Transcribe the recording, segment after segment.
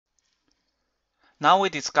Now we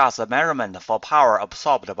discuss the measurement for power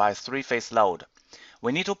absorbed by three-phase load.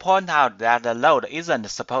 We need to point out that the load isn't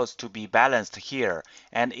supposed to be balanced here,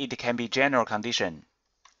 and it can be general condition.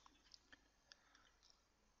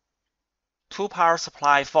 Two power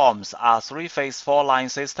supply forms are three-phase four-line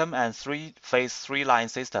system and three-phase three-line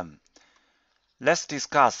system. Let's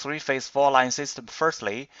discuss three-phase four-line system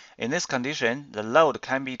firstly. In this condition, the load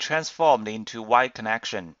can be transformed into Y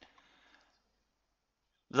connection.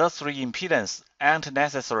 The three impedances aren't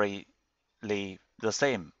necessarily the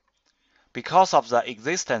same. Because of the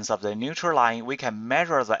existence of the neutral line, we can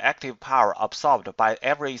measure the active power absorbed by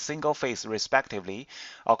every single phase respectively.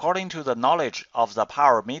 According to the knowledge of the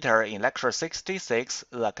power meter in lecture 66,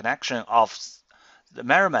 the connection of the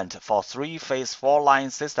measurement for three-phase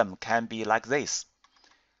four-line system can be like this.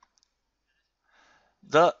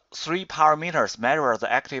 The three power meters measure the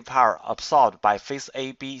active power absorbed by phase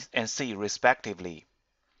A, B, and C respectively.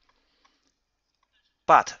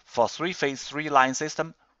 But for three-phase three-line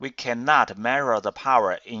system, we cannot measure the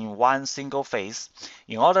power in one single phase.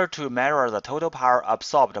 In order to measure the total power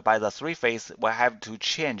absorbed by the three phase, we have to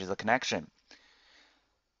change the connection.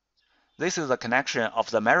 This is the connection of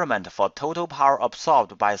the measurement for total power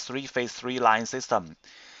absorbed by three-phase three-line system.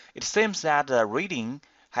 It seems that the reading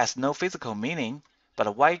has no physical meaning,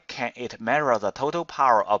 but why can it measure the total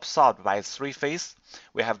power absorbed by three phase?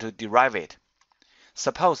 We have to derive it.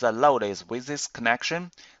 Suppose the load is with this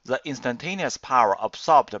connection, the instantaneous power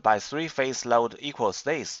absorbed by three-phase load equals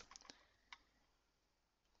this.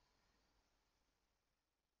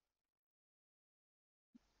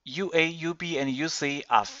 UA, UB, and UC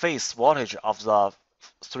are phase voltage of the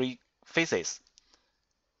three phases.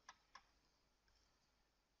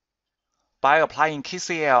 By applying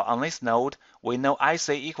KCL on this node, we know IC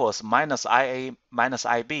equals minus IA minus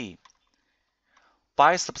IB.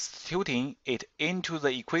 By substituting it into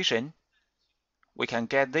the equation, we can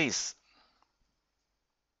get this.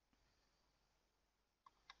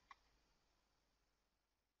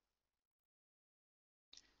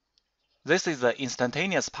 This is the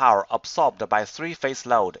instantaneous power absorbed by three-phase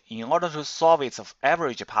load. In order to solve its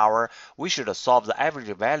average power, we should solve the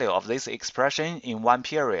average value of this expression in one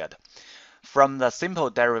period. From the simple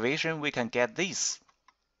derivation, we can get this.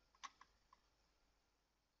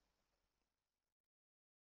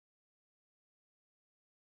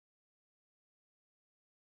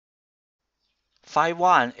 Phi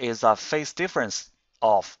 1 is a phase difference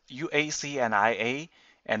of UAC and IA,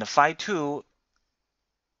 and Phi 2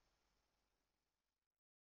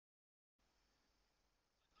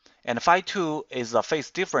 is the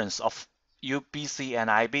phase difference of UBC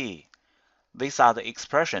and IB. These are the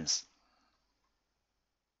expressions.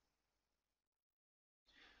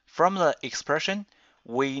 From the expression,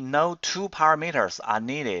 we know two parameters are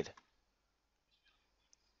needed.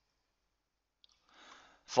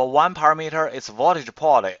 For one parameter, its voltage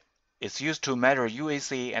port is used to measure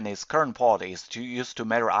UAC, and its current port is used to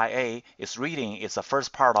measure IA. Its reading is the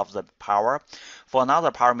first part of the power. For another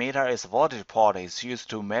parameter, its voltage port is used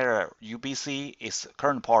to measure UBC. Its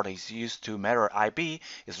current port is used to measure IB.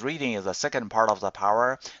 Its reading is the second part of the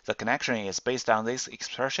power. The connection is based on this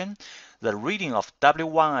expression. The reading of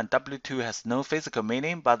W1 and W2 has no physical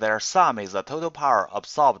meaning, but their sum is the total power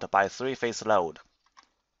absorbed by three-phase load.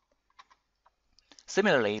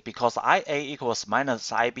 Similarly, because IA equals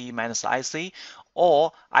minus IB minus IC,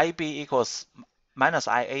 or IB equals minus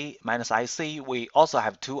IA minus IC, we also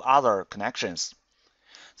have two other connections.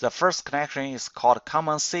 The first connection is called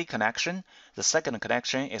common C connection, the second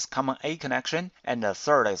connection is common A connection, and the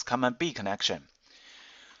third is common B connection.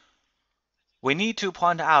 We need to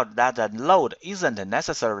point out that the load isn't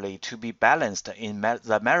necessarily to be balanced in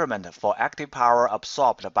the measurement for active power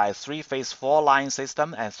absorbed by three-phase four-line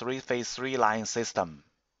system and three-phase three-line system.